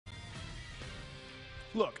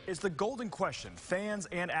Look, it's the golden question fans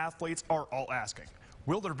and athletes are all asking.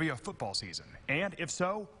 Will there be a football season? And if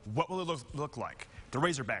so, what will it look like? The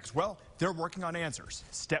Razorbacks, well, they're working on answers,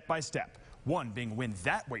 step by step. One being when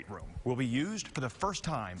that weight room will be used for the first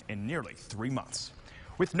time in nearly 3 months.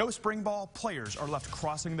 With no spring ball, players are left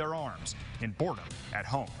crossing their arms in boredom at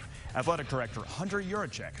home. Athletic Director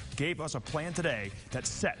Yurachek gave us a plan today that's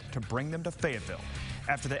set to bring them to Fayetteville.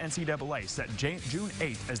 After the NCAA set June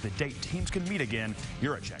 8th as the date teams can meet again,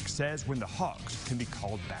 Yurachek says when the Hogs can be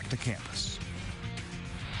called back to campus.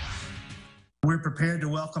 We're prepared to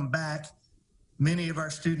welcome back many of our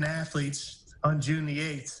student athletes on June the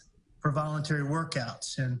 8th for voluntary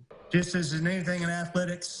workouts. And just as in anything in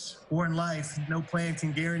athletics or in life, no plan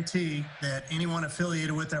can guarantee that anyone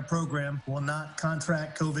affiliated with our program will not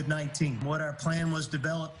contract COVID-19. What our plan was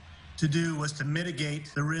developed to do was to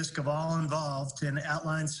mitigate the risk of all involved and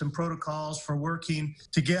outline some protocols for working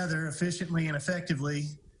together efficiently and effectively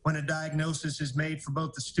when a diagnosis is made for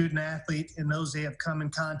both the student athlete and those they have come in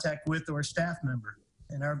contact with or a staff member.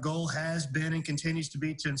 And our goal has been and continues to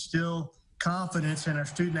be to instill confidence in our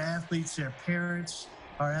student athletes, their parents,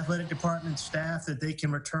 our athletic department staff that they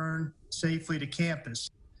can return safely to campus.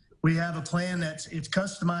 We have a plan it's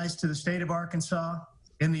customized to the state of Arkansas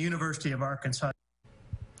and the University of Arkansas.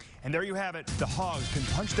 And there you have it. The Hogs can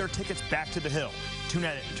punch their tickets back to the Hill. Tune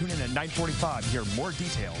in at 9:45 to hear more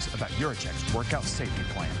details about Yurachek's workout safety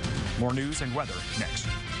plan. More news and weather next.